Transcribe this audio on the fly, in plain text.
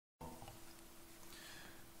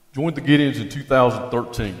Joined the Gideons in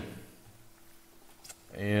 2013.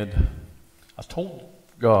 And I told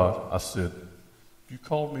God, I said, you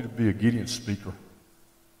called me to be a Gideon speaker.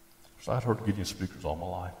 So I'd heard Gideon speakers all my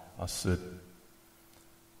life. I said,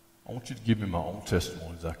 I want you to give me my own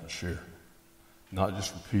testimonies I can share, not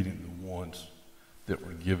just repeating the ones that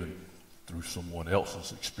were given through someone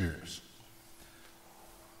else's experience.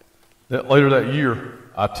 Later that year,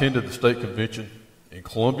 I attended the state convention in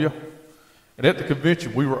Columbia, and at the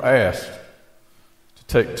convention we were asked to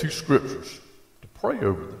take two scriptures, to pray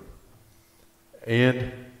over them,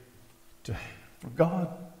 and for God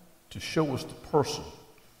to show us the person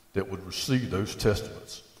that would receive those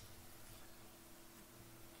testaments.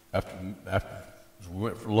 After as we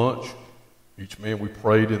went for lunch, each man we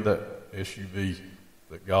prayed in that SUV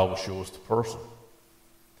that God would show us the person.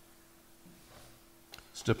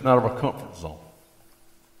 Stepping out of our comfort zone.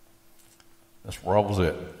 That's where I was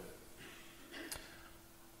at.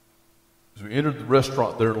 As we entered the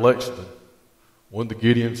restaurant there in Lexington, one of the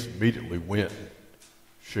Gideons immediately went and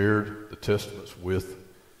shared the testaments with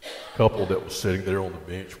a couple that was sitting there on the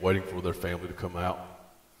bench waiting for their family to come out.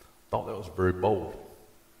 Thought that was very bold.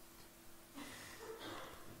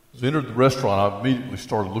 As we entered the restaurant, I immediately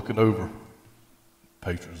started looking over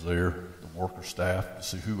patrons there, the worker staff, to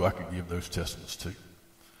see who I could give those testaments to.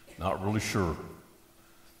 Not really sure.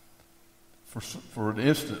 For an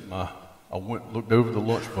instant, I went and looked over the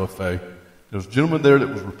lunch buffet. There was a gentleman there that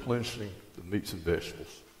was replenishing the meats and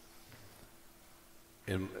vegetables.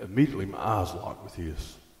 And immediately my eyes locked with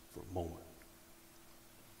his for a moment.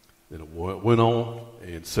 Then I went on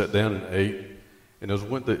and sat down and ate. And as I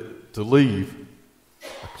went to leave,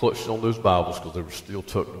 I clutched on those Bibles because they were still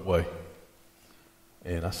tucked away.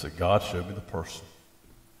 And I said, God, show me the person.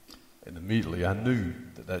 And immediately I knew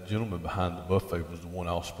that gentleman behind the buffet was the one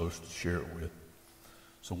I was supposed to share it with.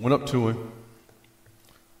 So I went up to him,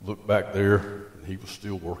 looked back there, and he was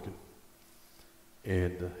still working.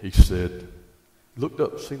 And he said, he looked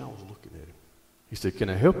up and seen I was looking at him. He said, can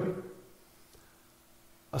I help you?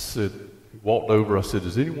 I said, he walked over, I said,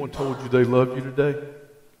 has anyone told you they love you today?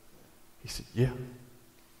 He said, yeah.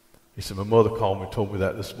 He said, my mother called me and told me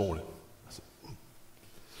that this morning.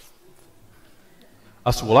 I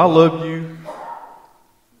said, well, I love you.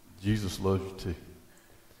 Jesus loves you too.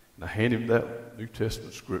 And I handed him that New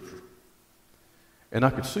Testament scripture. And I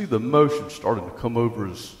could see the emotion starting to come over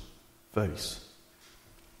his face.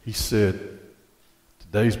 He said,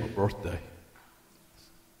 today's my birthday.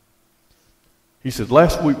 He said,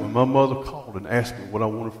 last week when my mother called and asked me what I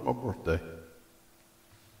wanted for my birthday,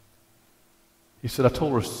 he said, I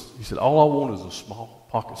told her, he said, all I want is a small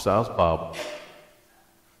pocket-sized Bible.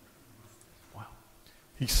 Wow.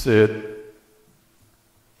 He said,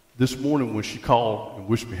 this morning when she called and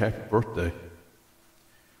wished me happy birthday,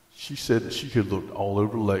 she said that she had looked all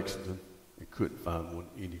over Lexington and couldn't find one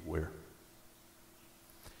anywhere.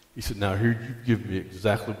 He said, now here you've given me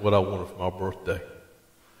exactly what I wanted for my birthday.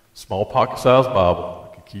 Small pocket-sized Bible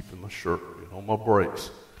I can keep in my shirt and on my breaks.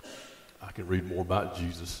 I can read more about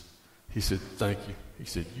Jesus. He said, thank you. He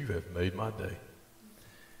said, you have made my day.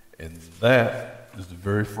 And that is the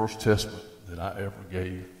very first testament that I ever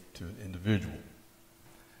gave to an individual.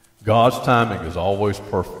 God's timing is always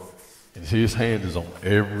perfect, and his hand is on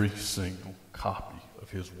every single copy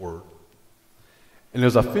of his word. And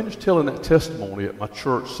as I finished telling that testimony at my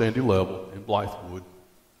church, Sandy Level in Blythewood,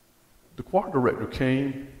 the choir director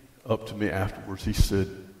came up to me afterwards. He said,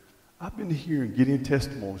 I've been hearing Gideon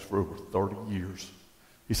testimonies for over 30 years.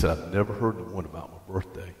 He said, I've never heard the one about my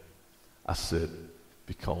birthday. I said,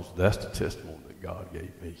 because that's the testimony that God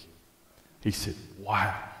gave me. He said,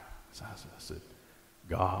 wow. So I said,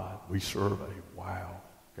 God, we serve a wow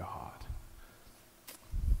God.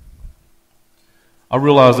 I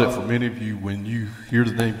realize that for many of you, when you hear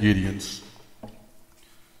the name Gideons,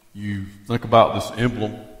 you think about this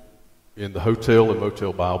emblem in the hotel and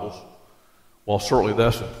motel Bibles. While certainly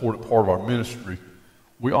that's an important part of our ministry,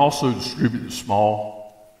 we also distribute the small,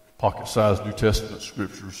 pocket-sized New Testament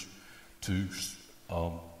scriptures to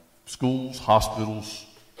schools, hospitals,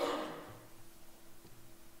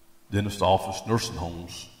 dentist office, nursing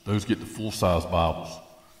homes. Those get the full-size Bibles.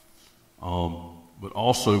 But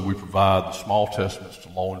also we provide the small testaments to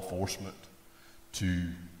law enforcement, to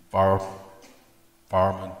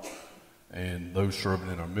firemen, and those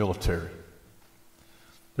serving in our military.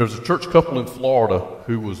 There's a church couple in Florida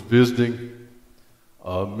who was visiting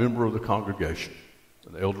a member of the congregation,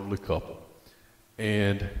 an elderly couple,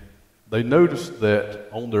 and they noticed that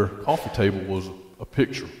on their coffee table was a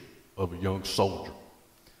picture of a young soldier.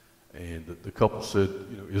 And the couple said,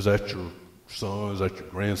 is that your son? Is that your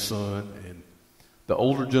grandson? And The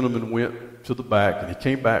older gentleman went to the back, and he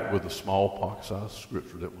came back with a small pocket-sized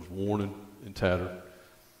scripture that was worn and tattered.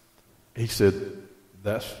 He said,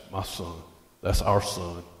 "That's my son. That's our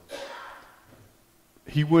son."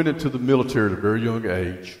 He went into the military at a very young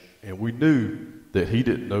age, and we knew that he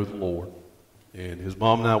didn't know the Lord. And his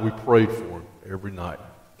mom and I, we prayed for him every night.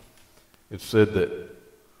 It said that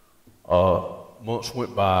months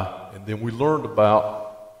went by, and then we learned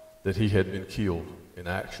about that he had been killed in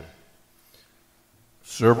action.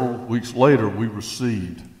 Several weeks later, we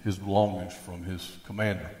received his belongings from his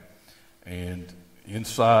commander. And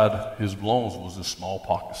inside his belongings was this small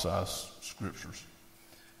pocket-sized scriptures.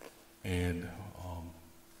 And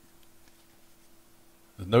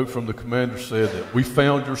the note from the commander said that we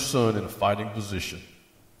found your son in a fighting position.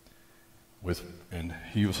 And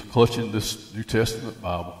he was clutching this New Testament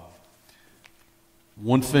Bible.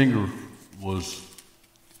 One finger was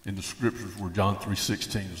in the scriptures where John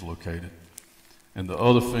 3:16 is located. And the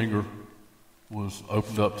other finger was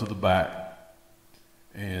opened up to the back.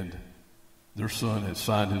 And their son had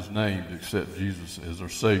signed his name to accept Jesus as their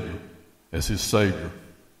Savior, as his Savior,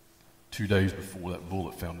 2 days before that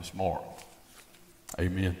bullet found its mark.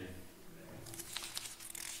 Amen.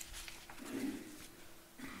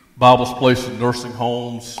 Bibles placed in nursing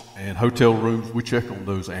homes and hotel rooms, we check on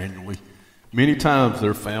those annually. Many times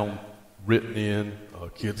they're found written in,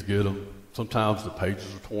 kids get them. Sometimes the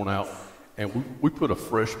pages are torn out. And we put a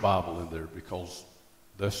fresh Bible in there because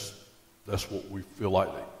that's what we feel like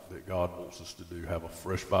that God wants us to do, have a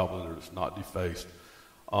fresh Bible in there that's not defaced.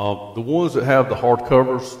 The ones that have the hard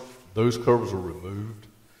covers, those covers are removed,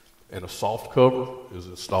 and a soft cover is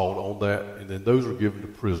installed on that, and then those are given to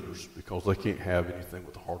prisoners because they can't have anything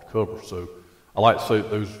with a hard cover. So I like to say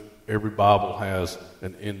that every Bible has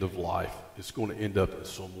an end of life. It's going to end up in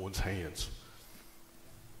someone's hands.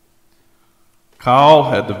 Kyle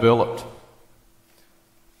had developed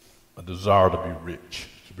a desire to be rich,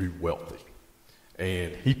 to be wealthy.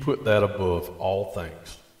 And he put that above all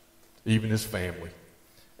things, even his family.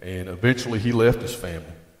 And eventually he left his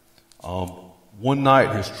family. One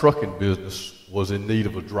night his trucking business was in need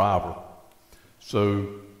of a driver. So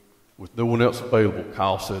with no one else available,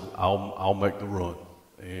 Kyle said, I'll make the run.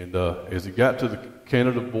 And as he got to the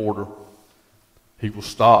Canada border, he was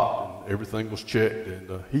stopped and everything was checked.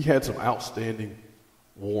 And he had some outstanding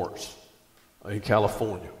warrants in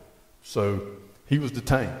California. So he was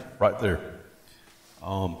detained right there.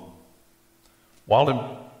 While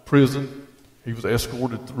in prison, he was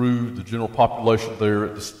escorted through the general population there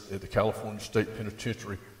at the California State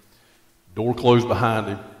Penitentiary. Door closed behind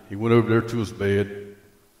him. He went over there to his bed,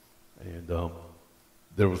 and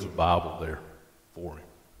there was a Bible there for him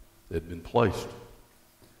that had been placed.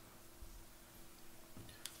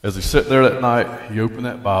 As he sat there that night, he opened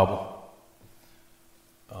that Bible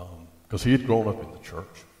because he had grown up in the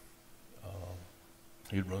church.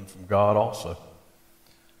 He had run from God also.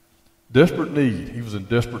 Desperate need. He was in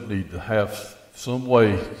desperate need to have some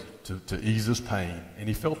way to ease his pain, and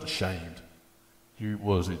he felt ashamed. He'd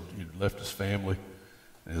left his family,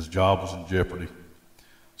 and his job was in jeopardy.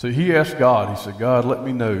 So he asked God, he said, God, let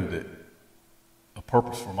me know that a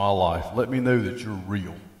purpose for my life. Let me know that you're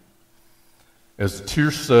real. As the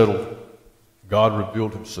tears settled, God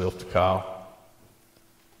revealed himself to Kyle.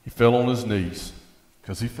 He fell on his knees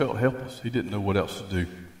because he felt helpless. He didn't know what else to do.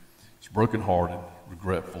 He's brokenhearted,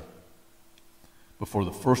 regretful. But for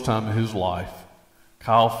the first time in his life,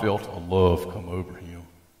 Kyle felt a love come over him.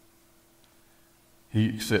 He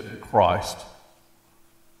accepted Christ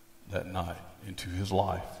that night into his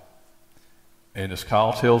life. And as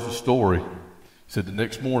Kyle tells the story, he said the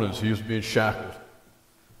next morning as he was being shackled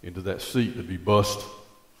into that seat to be bused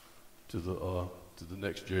to the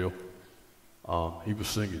next jail, he was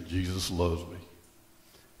singing, Jesus Loves Me.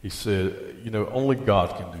 He said, only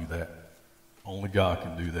God can do that. Only God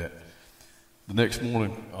can do that. The next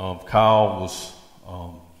morning, Kyle was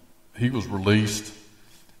released,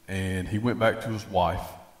 and he went back to his wife.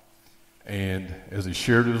 And as he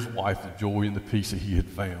shared with his wife the joy and the peace that he had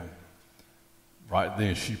found, right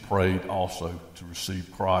then she prayed also to receive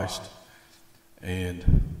Christ. And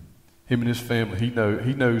him and his family, he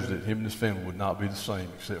knows that him and his family would not be the same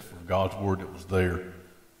except for God's word that was there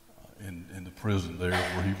in the prison there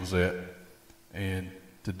where he was at. And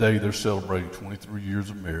today they're celebrating 23 years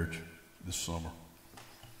of marriage this summer.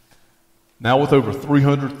 Now with over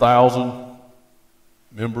 300,000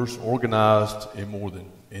 members organized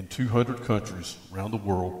in 200 countries around the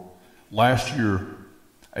world, last year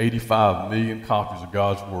 85 million copies of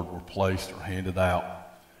God's word were placed or handed out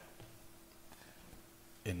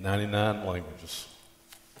in 99 languages.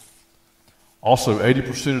 Also,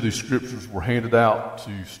 80% of these scriptures were handed out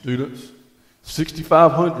to students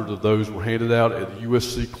 6,500 of those were handed out at the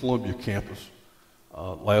USC Columbia campus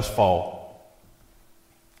last fall.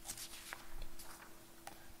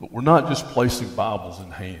 But we're not just placing Bibles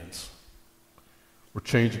in hands. We're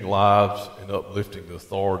changing lives and uplifting the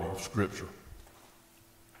authority of Scripture.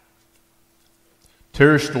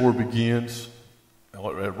 Terry's story begins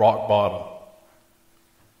at rock bottom.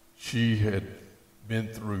 She had been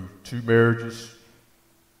through 2 marriages,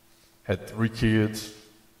 had 3 kids,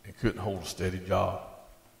 and couldn't hold a steady job.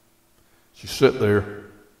 She sat there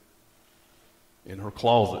in her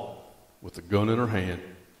closet with a gun in her hand,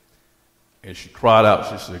 and she cried out.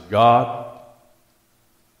 She said, "God,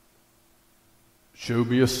 show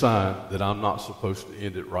me a sign that I'm not supposed to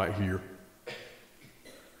end it right here."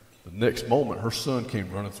 The next moment, her son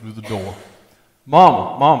came running through the door.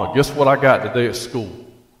 Mama, guess what I got today at school?"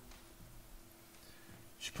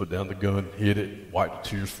 She put down the gun, hid it, wiped the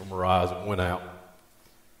tears from her eyes, and went out.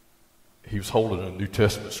 He was holding a New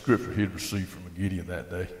Testament scripture he had received from Gideon that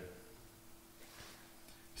day. He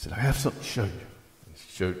said, "I have something to show you." And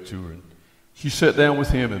he showed it to her, and she sat down with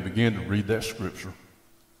him and began to read that scripture.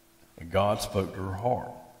 And God spoke to her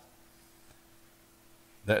heart.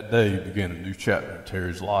 That day began a new chapter in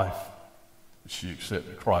Terry's life. She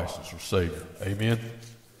accepted Christ as her Savior. Amen.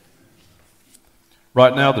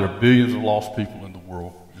 Right now, there are billions of lost people in the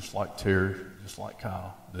world, just like Terry, just like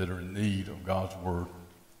Kyle, that are in need of God's Word.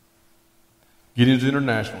 Gideon's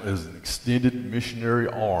International is an extended missionary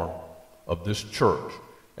arm of this church,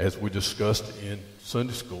 as we discussed in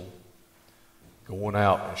Sunday school, going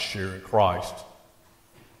out and sharing Christ.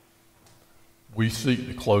 We seek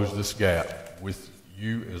to close this gap with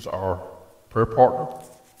you as our prayer partner.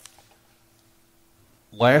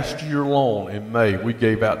 Last year alone, in May, we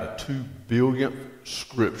gave out the 2 billionth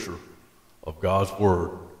scripture of God's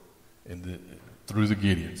Word through the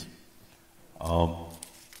Gideons.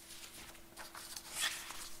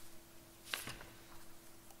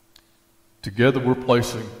 Together, we're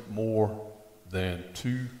placing more than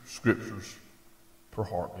 2 scriptures per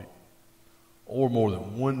heartbeat, or more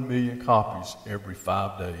than 1 million copies every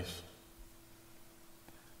 5 days.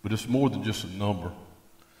 But it's more than just a number,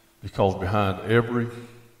 because behind every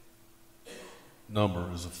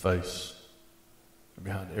number is a face. And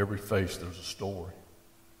behind every face, there's a story.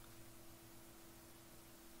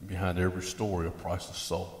 And behind every story, a priceless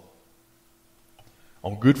soul.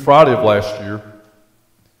 On Good Friday of last year,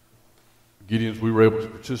 Gideons, we were able to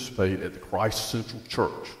participate at the Christ Central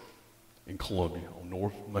Church in Columbia on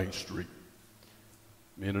North Main Street.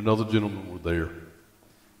 Me and another gentleman were there.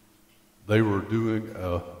 They were doing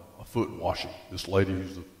a foot washing. This lady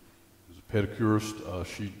who's a pedicurist,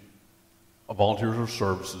 she volunteers her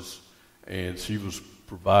services, and she was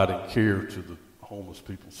providing care to the homeless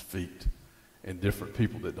people's feet and different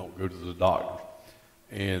people that don't go to the doctor.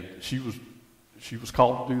 And she was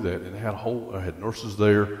called to do that, and had nurses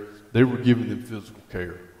there. They were giving them physical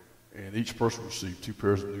care, and each person received 2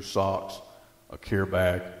 pairs of new socks, a care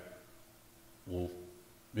bag. Well,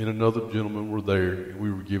 me and another gentleman were there, and we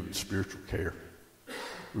were giving spiritual care.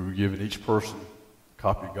 We were giving each person a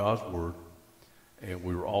copy of God's Word, and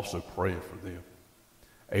we were also praying for them.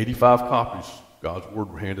 85 copies of God's Word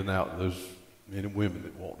were handed out to those men and women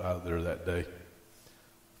that walked out of there that day.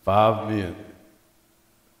 5 men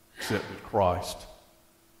accepted Christ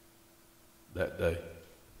that day.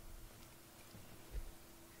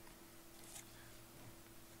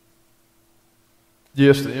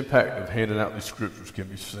 Yes, the impact of handing out these scriptures can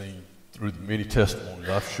be seen through the many testimonies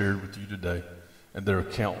I've shared with you today, and there are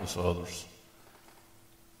countless others.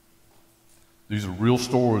 These are real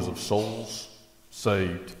stories of souls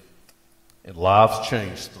saved and lives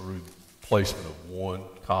changed through the placement of 1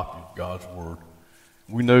 copy of God's Word.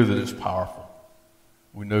 We know that it's powerful.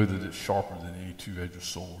 We know that it's sharper than any 2-edged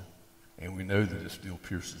sword, and we know that it still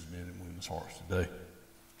pierces men and women's hearts today.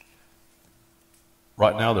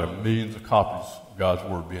 Right now, there are millions of copies of God's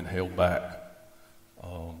Word being held back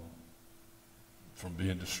from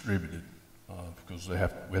being distributed because we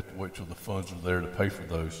have to wait till the funds are there to pay for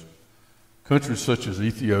those. Countries such as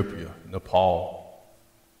Ethiopia, Nepal,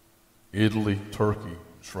 Italy, Turkey,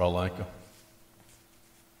 Sri Lanka,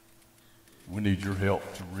 we need your help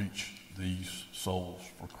to reach these souls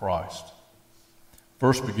for Christ.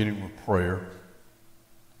 First, beginning with prayer.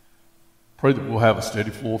 Pray that we'll have a steady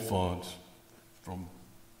flow of funds from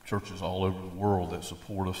churches all over the world that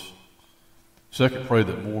support us. Second, pray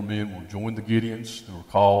that more men will join the Gideons who are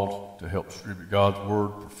called to help distribute God's Word,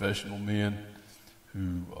 professional men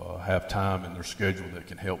who have time in their schedule that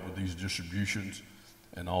can help with these distributions,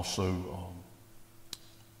 and also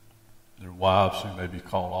their wives who may be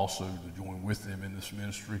called also to join with them in this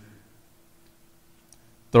ministry.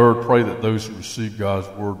 Third, pray that those who receive God's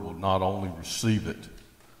word will not only receive it,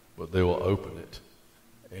 but they will open it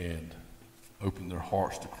and open their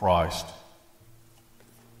hearts to Christ.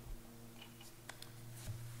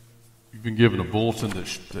 You've been given a bulletin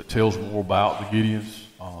that tells more about the Gideons.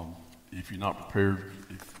 If you're not prepared,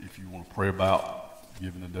 if you want to pray about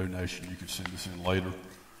giving a donation, you can send this in later.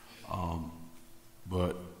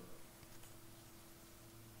 But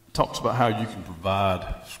it talks about how you can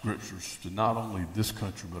provide scriptures to not only this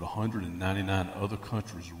country, but 199 other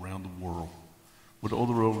countries around the world. What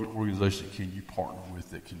other organizations can you partner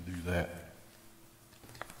with that can do that?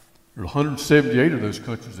 There are 178 of those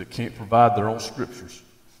countries that can't provide their own scriptures.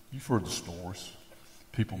 You've heard the stories.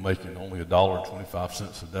 People making only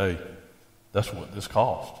 $1.25 a day. That's what this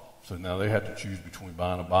cost. So now they have to choose between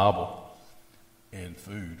buying a Bible and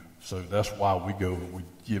food. So that's why we go and we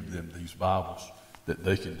give them these Bibles that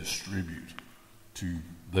they can distribute to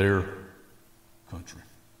their country.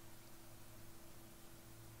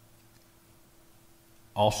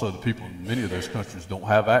 Also, the people in many of those countries don't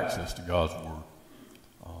have access to God's Word.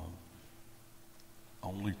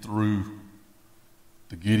 Only through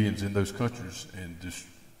the Gideons in those countries and just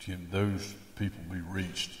can those people be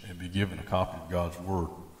reached and be given a copy of God's Word.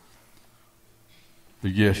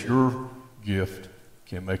 But yes, your gift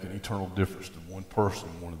can make an eternal difference to one person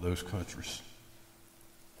in one of those countries.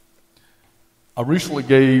 I recently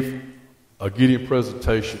gave a Gideon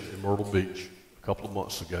presentation in Myrtle Beach a couple of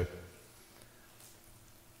months ago.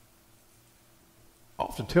 I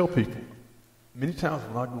often tell people, many times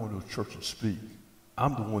when I go into a church and speak,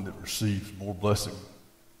 I'm the one that receives more blessing.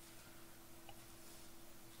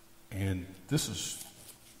 And this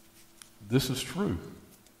is true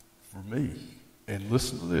for me. And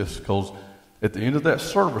listen to this, because at the end of that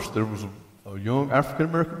service, there was a young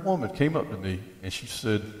African-American woman came up to me, and she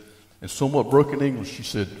said, in somewhat broken English, she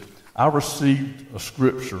said, I received a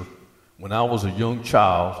scripture when I was a young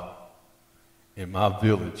child in my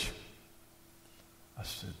village. I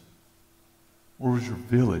said, where was your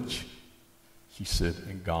village? She said,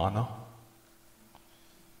 in Ghana.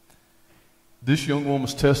 This young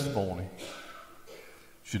woman's testimony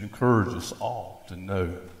should encourage us all to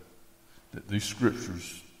know that these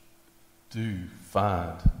scriptures do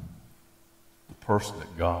find the person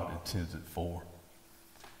that God intends it for.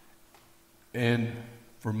 And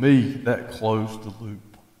for me, that closed the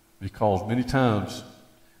loop, because many times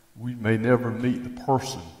we may never meet the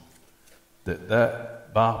person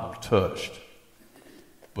that Bible touched.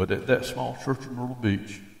 But at that small church in Myrtle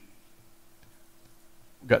Beach,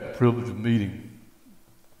 got the privilege of meeting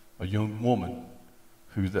a young woman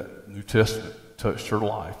who that New Testament touched her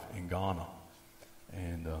life in Ghana.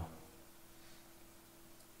 And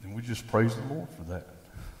we just praise the Lord for that.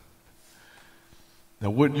 Now,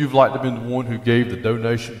 wouldn't you have liked to have been the one who gave the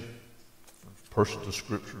donation for purchase of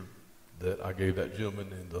scripture that I gave that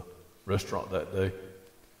gentleman in the restaurant that day?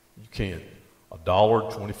 You can.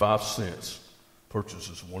 $1.25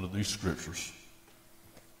 purchases one of these scriptures,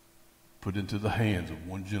 put into the hands of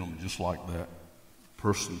one gentleman just like that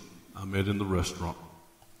person I met in the restaurant.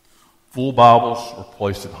 Full Bibles are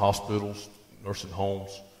placed in hospitals, nursing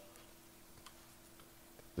homes.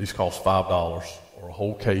 These cost $5, or a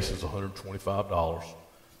whole case is $125.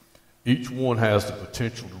 Each one has the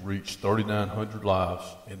potential to reach 3,900 lives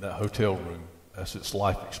in that hotel room. That's its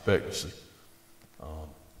life expectancy.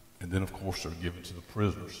 And then, of course, they're given to the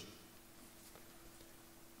prisoners.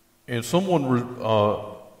 And someone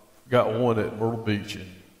got one at Myrtle Beach,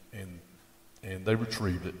 and they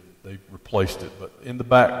retrieved it. They replaced it. But in the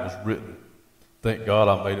back was written, "Thank God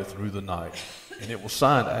I made it through the night." And it was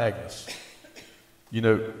signed Agnes. You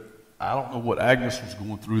know, I don't know what Agnes was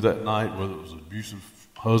going through that night, whether it was an abusive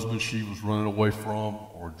husband she was running away from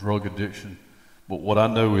or drug addiction. But what I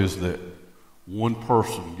know is that one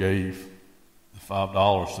person gave the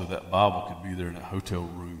 $5 so that Bible could be there in that hotel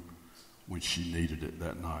room when she needed it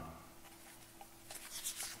that night.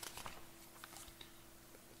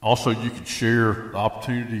 Also, you can share the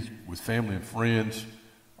opportunity with family and friends.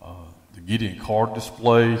 The Gideon card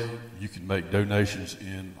display, you can make donations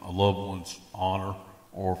in a loved one's honor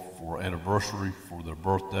or for anniversary, for their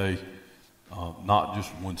birthday, not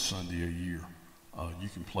just one Sunday a year. You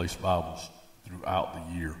can place Bibles throughout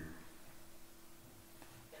the year.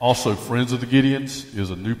 Also, Friends of the Gideons is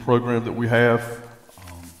a new program that we have.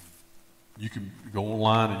 You can go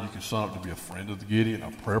online and you can sign up to be a friend of the Gideon,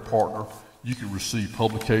 a prayer partner. You can receive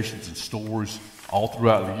publications and stories all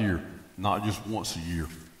throughout the year, not just once a year.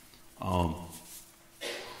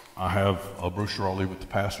 I have a brochure I'll leave with the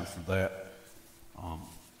pastor for that.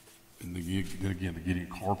 And then again, the Gideon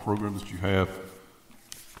card program that you have.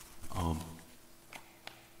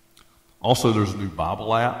 Also, there's a new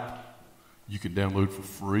Bible app you can download for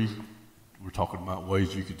free. We're talking about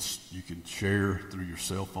ways you can share through your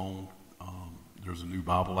cell phone. There's a new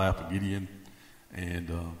Bible app, a Gideon, and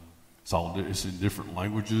it's in different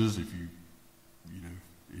languages. If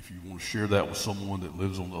you want to share that with someone that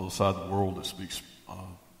lives on the other side of the world that speaks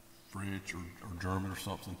French or German or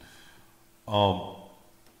something,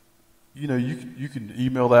 you can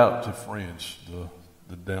email that out to friends. How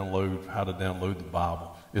to download the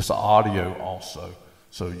Bible. It's audio also,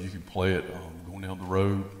 so you can play it going down the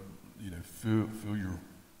road. Fill your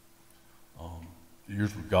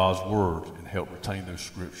ears with God's Word and help retain those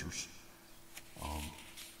scriptures.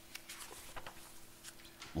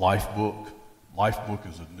 Life Book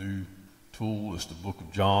is a new tool. It's the book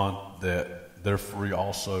of John that they're free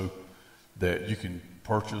also, that you can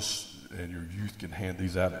purchase, and your youth can hand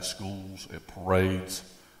these out at schools, at parades.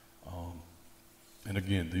 And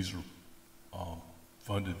again, these are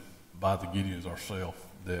funded by the Gideons ourselves,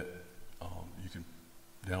 that you can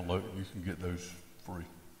download. You can get those free.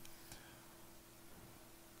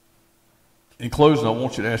 In closing, I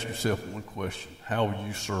want you to ask yourself one question. How will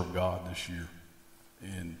you serve God this year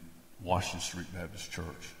in Washington Street Baptist Church?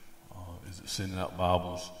 Is it sending out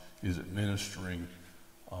Bibles? Is it ministering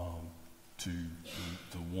to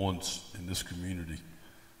the ones in this community?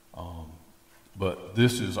 But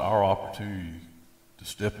this is our opportunity to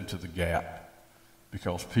step into the gap,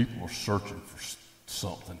 because people are searching for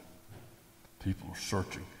something. People are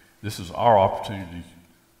searching. This is our opportunity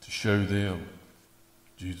to show them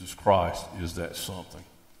Jesus Christ is that something,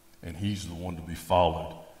 and he's the one to be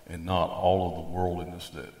followed, and not all of the worldliness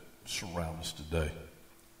that surrounds us today.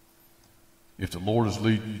 If the Lord is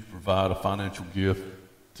leading you to provide a financial gift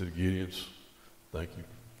to the Gideons, thank you.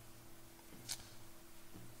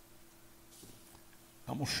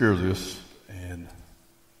 I'm going to share this, and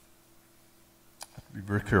I have to be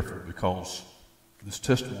very careful, because this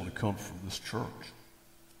testimony comes from this church.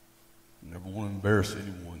 I never want to embarrass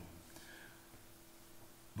anyone.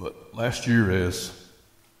 But last year, as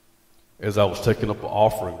I was taking up an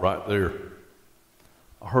offering right there,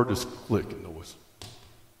 I heard this clicking noise.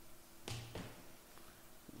 It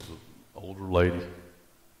was an older lady.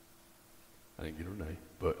 I didn't get her name,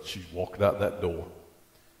 but she walked out that door.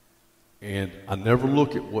 And I never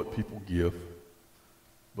look at what people give,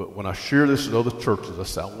 but when I share this at other churches, I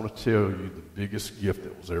say, I want to tell you the biggest gift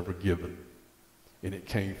that was ever given. And it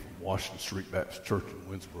came from Washington Street Baptist Church in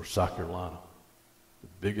Winnsboro, South Carolina. The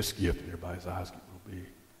biggest gift, and everybody's eyes get real big.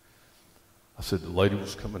 I said, the lady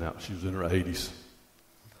was coming out. She was in her 80s.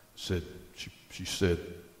 She said,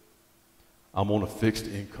 I'm on a fixed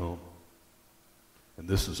income, and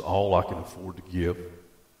this is all I can afford to give.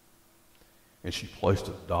 And she placed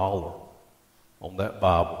 $1 on that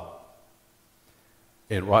Bible.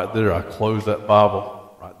 And right there, I closed that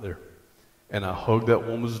Bible right there. And I hugged that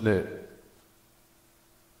woman's neck.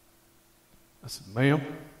 I said, ma'am,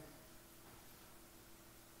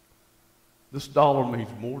 this dollar means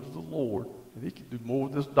more to the Lord, and he can do more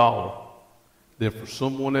with this dollar than for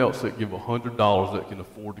someone else that give $100 that can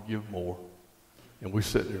afford to give more. And we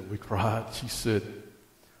sat there and we cried. She said,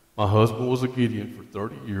 my husband was a Gideon for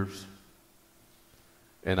 30 years,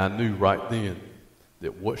 and I knew right then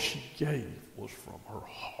that what she gave was from her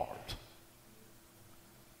heart.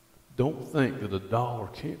 Don't think that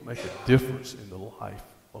 $1 can't make a difference in the life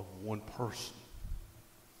of one person.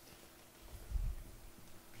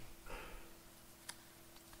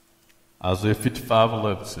 Isaiah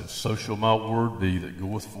 55:11 says, so shall my word be that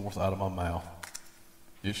goeth forth out of my mouth.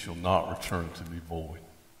 It shall not return to me void.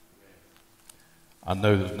 I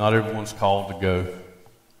know that not everyone's called to go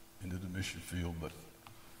into the mission field, but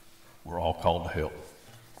we're all called to help.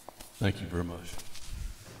 Thank you very much.